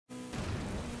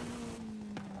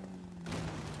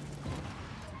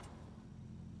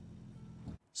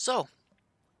So,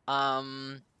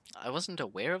 um, I wasn't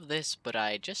aware of this, but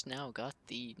I just now got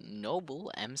the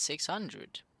Nobel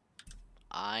M600.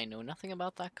 I know nothing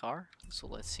about that car, so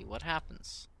let's see what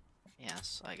happens.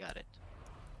 Yes, I got it.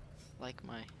 Like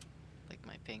my,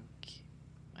 my pink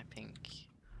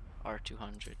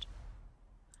R200.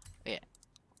 Yeah,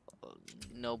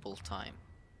 Nobel time.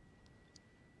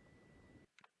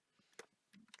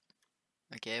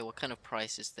 Okay, what kind of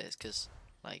price is this? Cause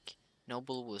like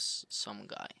Nobel was some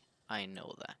guy. I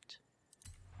know that.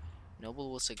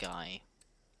 Nobel was a guy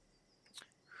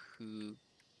who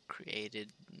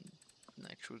created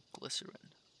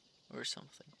nitroglycerin or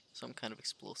something. Some kind of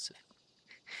explosive.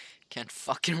 Can't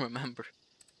fucking remember.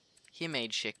 He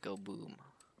made shit go boom.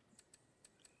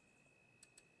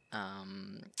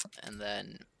 Um, and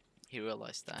then he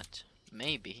realized that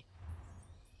maybe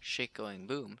shit going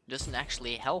boom doesn't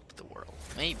actually help the world.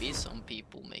 Maybe some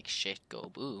people make shit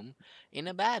go boom in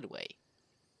a bad way.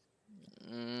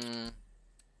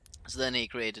 So then he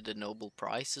created the Nobel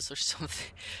Prizes or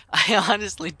something. I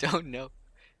honestly don't know.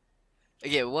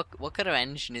 Okay, what kind of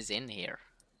engine is in here?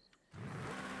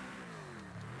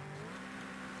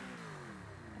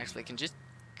 Actually, I can just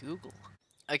Google.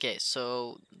 Okay,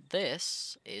 so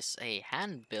this is a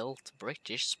hand-built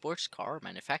British sports car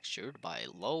manufactured by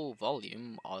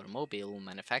low-volume automobile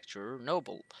manufacturer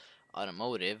Nobel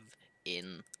Automotive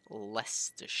in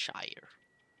Leicestershire.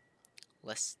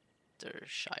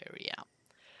 Leicestershire,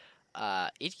 yeah.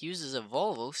 It uses a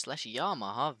Volvo slash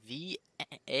Yamaha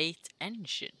V8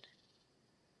 engine.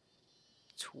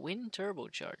 Twin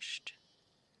turbocharged.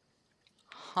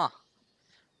 Huh.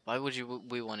 Why would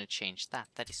we want to change that?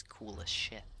 That is cool as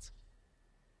shit.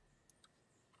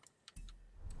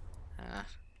 Uh,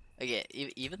 okay,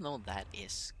 even though that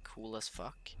is cool as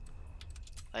fuck,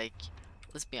 like,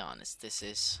 let's be honest, this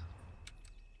is...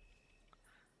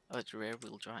 Oh, it's rear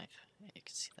wheel drive. Yeah, you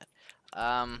can see that.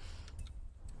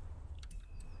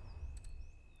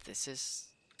 This is...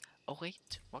 Oh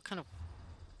wait, what kind of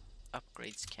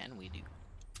upgrades can we do?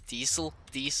 Diesel,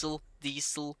 diesel,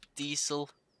 diesel,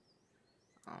 diesel.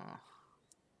 Oh,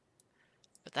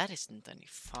 but that isn't any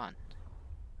fun.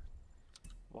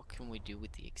 What can we do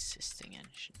with the existing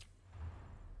engine?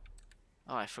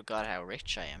 Oh, I forgot how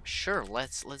rich I am. Sure,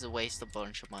 let's waste a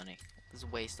bunch of money.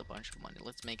 Let's waste a bunch of money.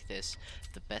 Let's make this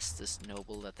the bestest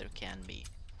Nobel that there can be.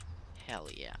 Hell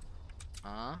yeah.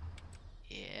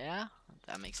 Yeah.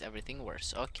 That makes everything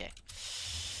worse. Okay.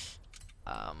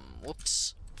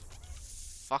 Whoops.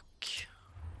 Fuck.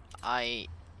 I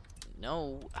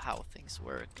know how things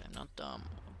work. I'm not dumb.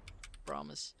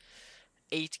 Promise.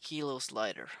 8 kilos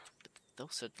lighter. But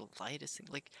those are the lightest thing.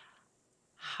 Like,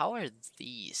 how are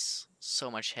these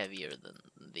so much heavier than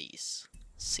these?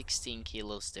 16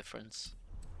 kilos difference.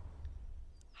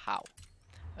 How?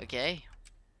 Okay.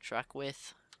 Track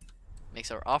width makes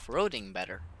our off-roading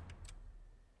better,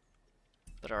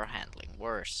 but our handling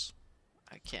worse.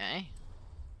 Okay.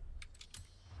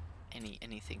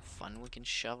 Anything fun we can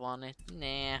shove on it?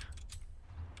 Nah.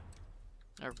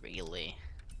 Not really.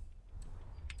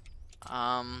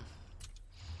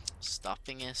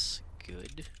 Stopping is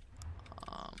good.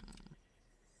 Um,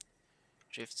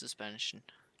 Drift suspension.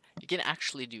 You can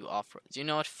actually do off-road. You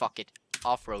know what? Fuck it.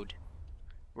 Off-road.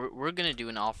 We're gonna do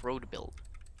an off-road build.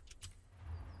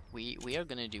 We are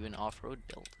gonna do an off-road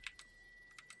build.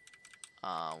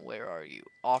 Where are you?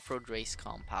 Off-road race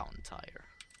compound tire.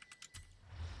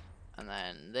 And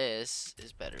then this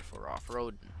is better for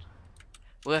off-roading.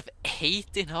 We have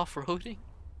 8 in off-roading?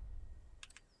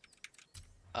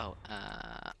 Oh,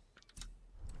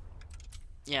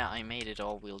 yeah, I made it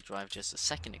all-wheel drive just a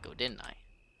second ago, didn't I?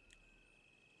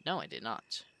 No, I did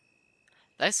not.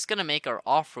 That's gonna make our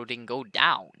off-roading go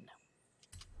down.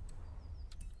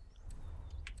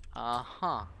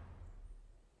 Uh-huh.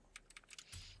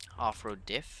 Off-road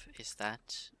diff, is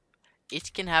that...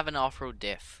 It can have an off-road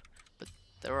diff, but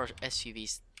there are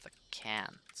SUVs that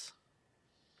can't.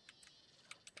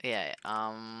 Yeah,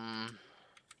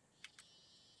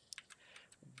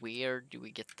 where do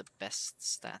we get the best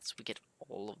stats? We get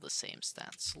all of the same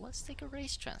stats. So let's take a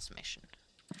race transmission,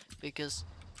 because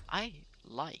I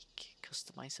like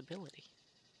customizability.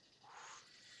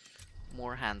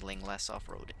 More handling, less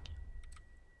off-roading.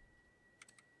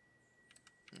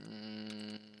 Do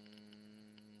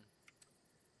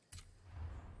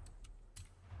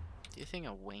you think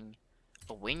a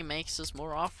wing makes us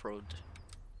more off-road?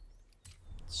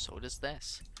 So does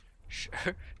this.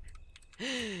 Sure.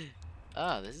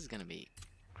 Oh, this is gonna be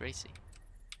crazy.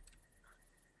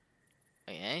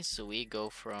 Okay, so we go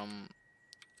from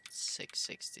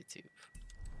 662.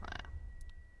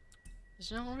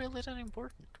 It's not really that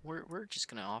important. We're just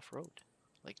gonna off-road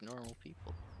like normal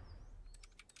people.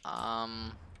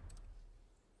 From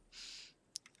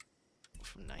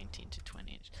 19 to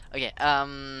 20 inch. Okay,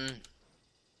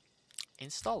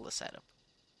 install the setup.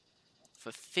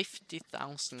 For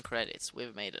 50,000 credits,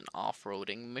 we've made an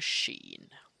off-roading machine.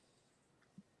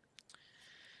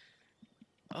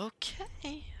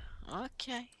 Okay,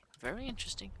 okay. Very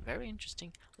interesting, very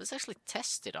interesting. Let's actually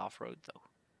test it off-road though.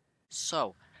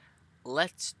 So,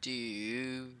 let's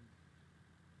do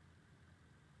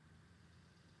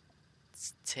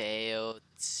Teo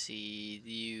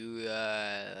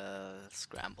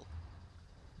scramble.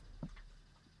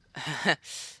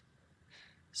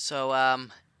 So,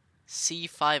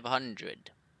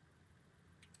 C500.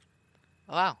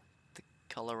 Wow, the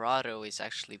Colorado is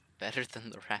actually better than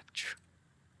the Rapture.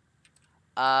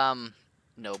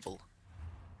 Nobel.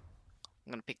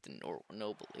 I'm gonna pick the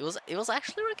Nobel. It was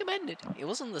actually recommended. It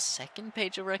was on the second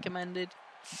page of recommended.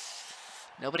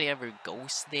 Nobody ever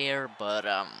goes there, but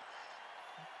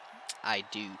I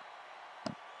do.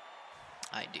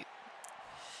 I do.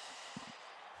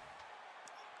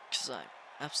 Cause I'm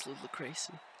absolutely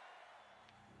crazy.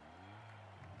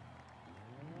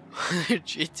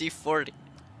 GT40.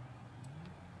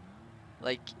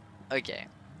 Like, okay.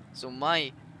 So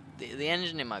the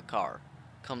engine in my car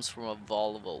comes from a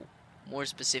Volvo. More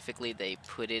specifically, they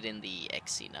put it in the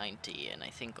XC90 and I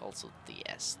think also the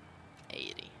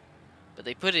S80. But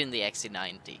they put it in the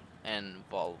XC90, and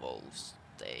Volvos,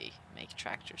 they make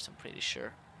tractors, I'm pretty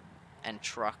sure. And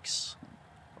trucks,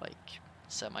 like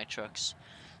semi-trucks.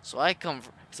 So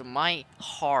so my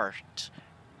heart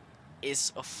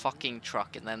is a fucking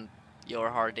truck, and then your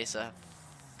heart is a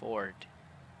Ford.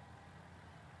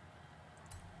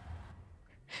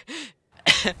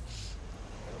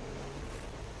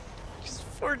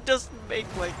 Ford doesn't make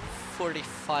like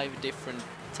 45 different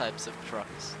types of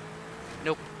trucks.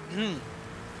 Nope.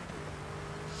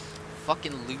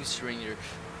 Fucking loser in your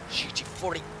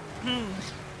GT40.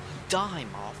 Die,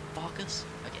 motherfuckers.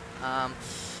 Okay,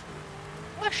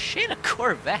 oh shit, a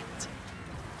Corvette.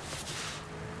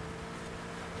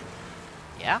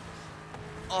 Yeah?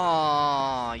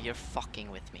 Oh, you're fucking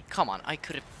with me. Come on, I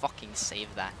could have fucking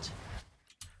saved that.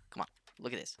 Come on,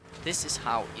 look at this. This is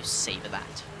how you save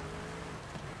that.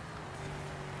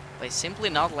 By simply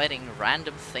not letting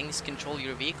random things control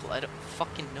your vehicle. I don't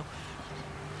fucking know.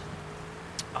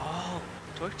 Oh,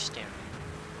 torque steering.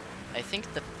 I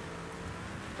think that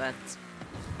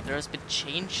there has been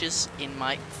changes in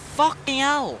my fucking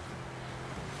hell.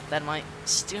 That my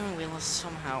steering wheel has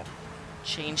somehow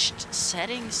changed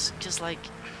settings, cause like,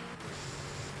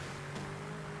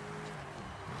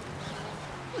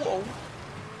 whoa.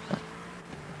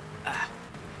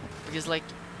 Because like,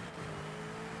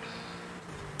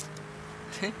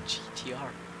 GTR.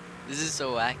 This is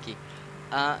so wacky.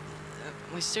 My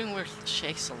steering wheel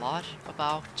shakes a lot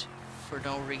about for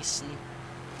no reason.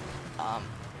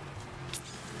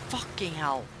 Fucking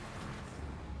hell.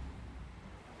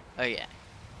 Oh yeah.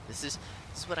 This is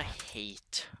what I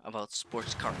hate about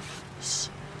sports cars.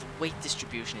 The weight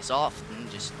distribution is often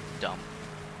just dumb.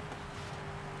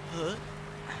 Huh?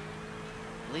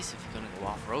 At least if you're gonna go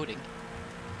off-roading.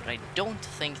 But I don't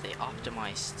think they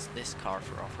optimized this car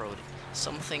for off-roading.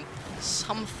 Something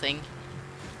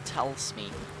tells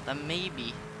me that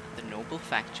maybe the Nobel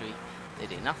factory, they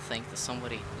did not think that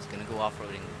somebody was gonna go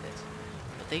off-roading with this.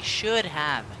 But they should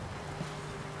have.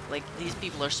 Like, these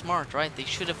people are smart, right? They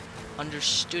should have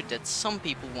understood that some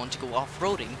people want to go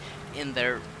off-roading in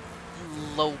their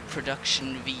low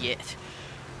production V8.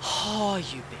 Oh,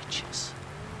 you bitches.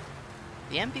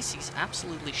 The NPCs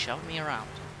absolutely shove me around.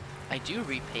 I do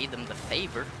repay them the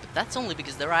favor, but that's only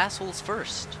because they're assholes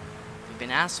first. They've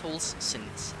been assholes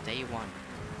since day one.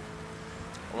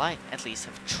 Well, I at least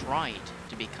have tried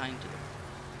to be kind to them.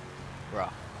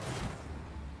 Bruh.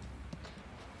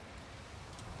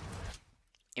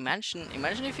 Imagine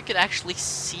if you could actually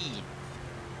see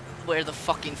where the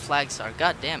fucking flags are.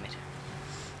 God damn it.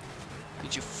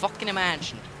 Could you fucking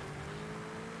imagine?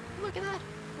 Look at that.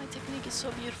 My technique is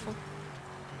so beautiful.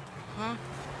 Huh?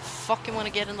 Fucking want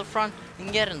to get in the front?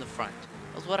 Then get in the front.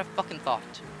 That's what I fucking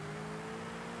thought.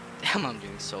 Damn, I'm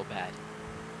doing so bad.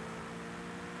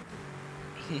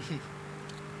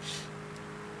 Ooh,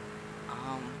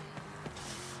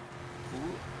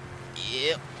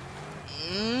 yep.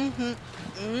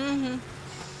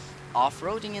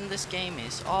 Off-roading in this game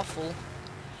is awful.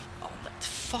 Oh, that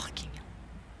fucking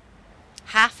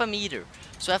half a meter.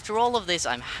 So after all of this,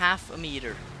 I'm half a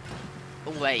meter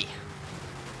away.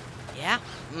 Yeah.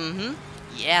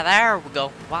 Yeah, there we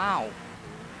go. Wow.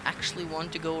 Actually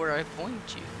want to go where I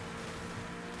point you.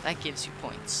 That gives you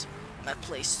points. That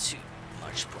plays too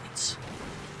much points.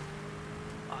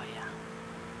 Oh yeah.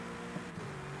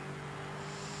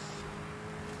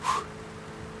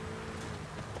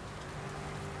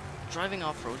 driving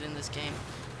off-road in this game,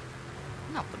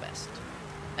 not the best.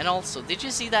 And also, did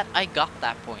you see that? I got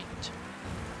that point.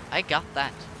 I got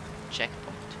that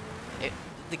checkpoint.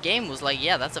 The game was like,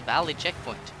 yeah, that's a valid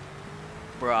checkpoint.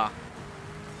 Bruh.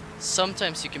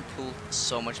 Sometimes you can pull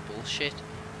so much bullshit,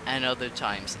 and other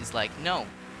times it's like, no,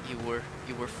 you were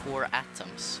 4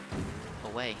 atoms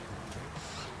away.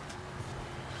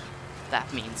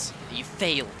 That means you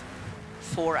failed.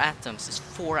 4 atoms is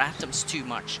 4 atoms too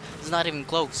much. It's not even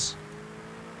close.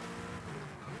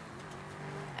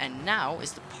 And now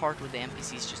is the part where the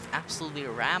NPCs just absolutely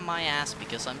ram my ass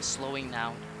because I'm slowing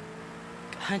down.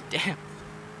 God damn.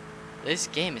 This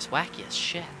game is wacky as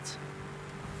shit.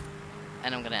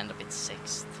 And I'm gonna end up in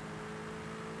 6th.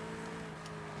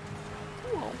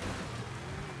 Whoa.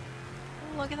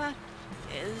 Look at that.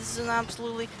 It's an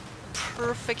absolutely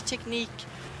perfect technique.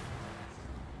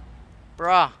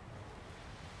 Bruh.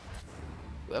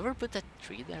 Whoever put that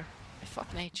tree there, I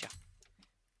fucking hate ya.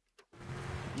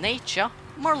 Nature?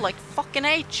 More like fucking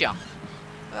hate ya.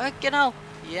 Fucking hell.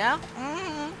 Yeah?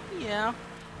 Yeah.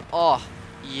 Oh,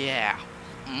 yeah.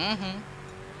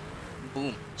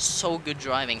 Boom. So good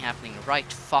driving happening right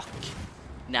fuck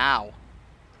now.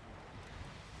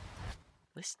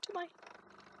 Listen to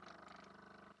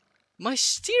my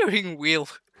steering wheel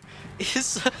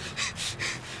is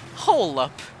hold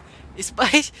up. Is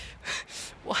my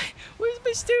why is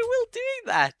my steering wheel doing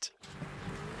that?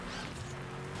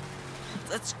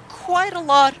 That's quite a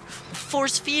lot of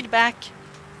force feedback.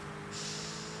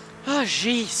 Oh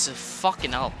Jesus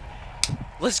fucking hell.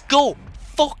 Let's go!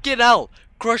 Fucking hell!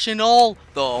 Crushing all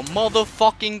the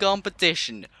motherfucking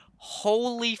competition.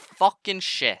 Holy fucking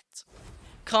shit.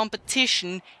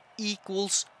 Competition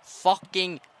equals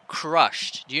fucking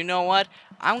crushed. Do you know what?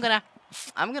 I'm gonna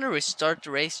restart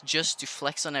the race just to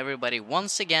flex on everybody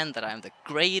once again that I'm the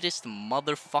greatest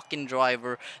motherfucking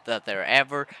driver that there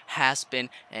ever has been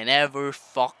and ever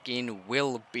fucking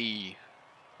will be.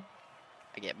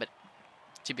 Okay, but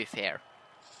to be fair,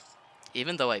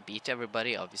 even though I beat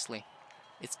everybody, obviously,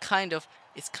 it's kind of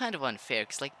unfair,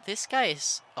 because like this guy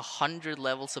is 100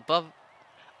 levels above.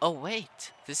 Oh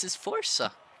wait, this is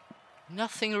Forza.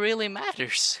 Nothing really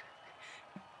matters.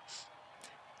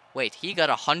 Wait, he got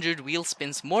 100 wheel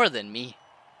spins more than me.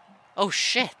 Oh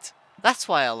shit, that's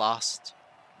why I lost.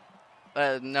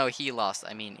 No, he lost.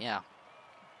 I mean, yeah.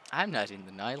 I'm not in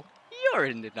denial. You're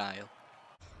in denial.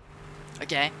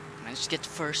 Okay, managed to get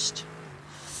first.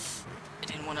 I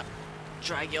didn't want to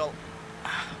drag y'all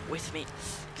with me,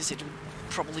 because it would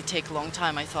probably take a long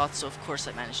time, I thought, so of course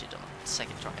I managed it on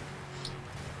second try.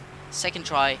 Second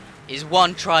try is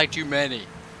one try too many.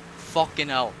 Fucking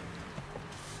hell.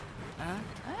 Yeah.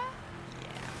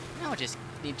 Now I just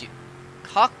need to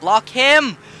cock block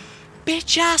him!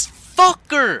 Bitch ass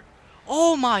fucker!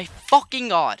 Oh my fucking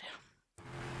god.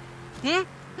 Trying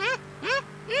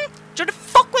to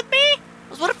fuck with me?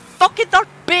 What a fucking dark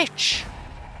bitch!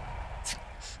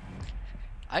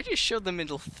 I just showed the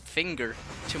middle finger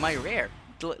to my rear.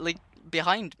 Like,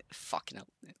 behind... Fucking hell.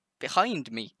 Behind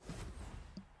me.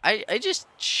 I just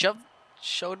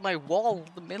showed my wall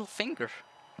the middle finger.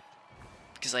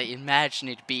 Because I imagine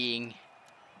it being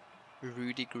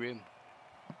Rudy Grimm.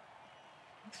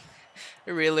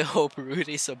 I really hope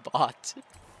Rudy's a bot.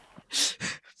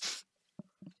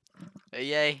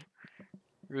 Yay.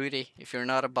 Rudy, if you're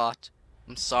not a bot,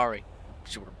 I'm sorry.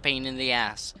 Because you were a pain in the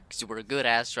ass. Because you were a good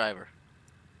ass driver.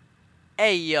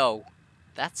 Hey yo!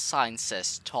 That sign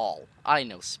says tall. I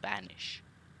know Spanish.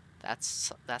 That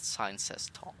sign says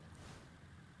tall.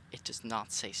 It does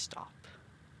not say stop.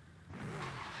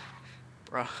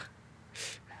 Bruh.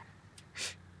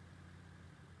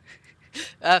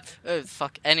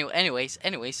 Fuck.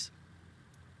 Anyways.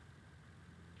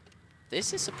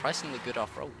 This is surprisingly good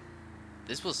off-road.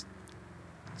 This was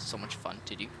so much fun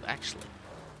to do, actually.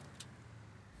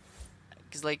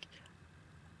 Because, like,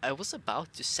 I was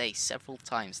about to say several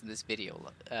times in this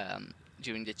video,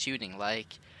 during the tuning,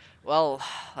 like, well,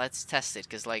 let's test it,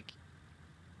 because, like,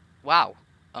 wow,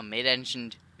 a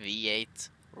mid-engined V8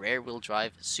 rear-wheel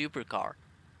drive supercar.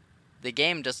 The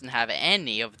game doesn't have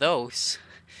any of those.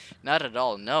 Not at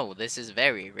all, no, this is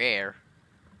very rare.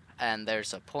 And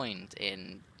there's a point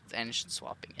in engine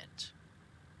swapping it.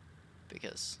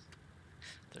 Because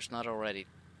there's not already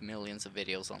millions of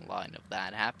videos online of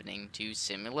that happening to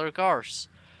similar cars.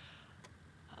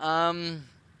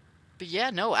 But yeah,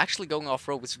 no, actually going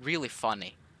off-road was really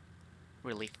funny.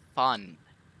 Really fun.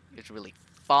 It was really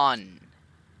fun.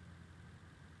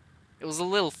 It was a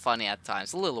little funny at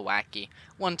times, a little wacky.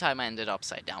 One time I ended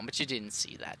upside down, but you didn't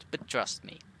see that. But trust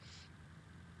me.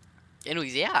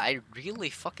 Anyways, yeah, I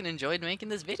really fucking enjoyed making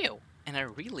this video. And I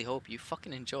really hope you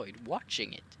fucking enjoyed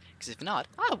watching it. Because if not,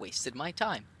 I wasted my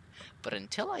time. But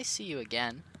until I see you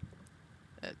again,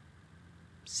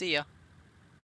 see ya.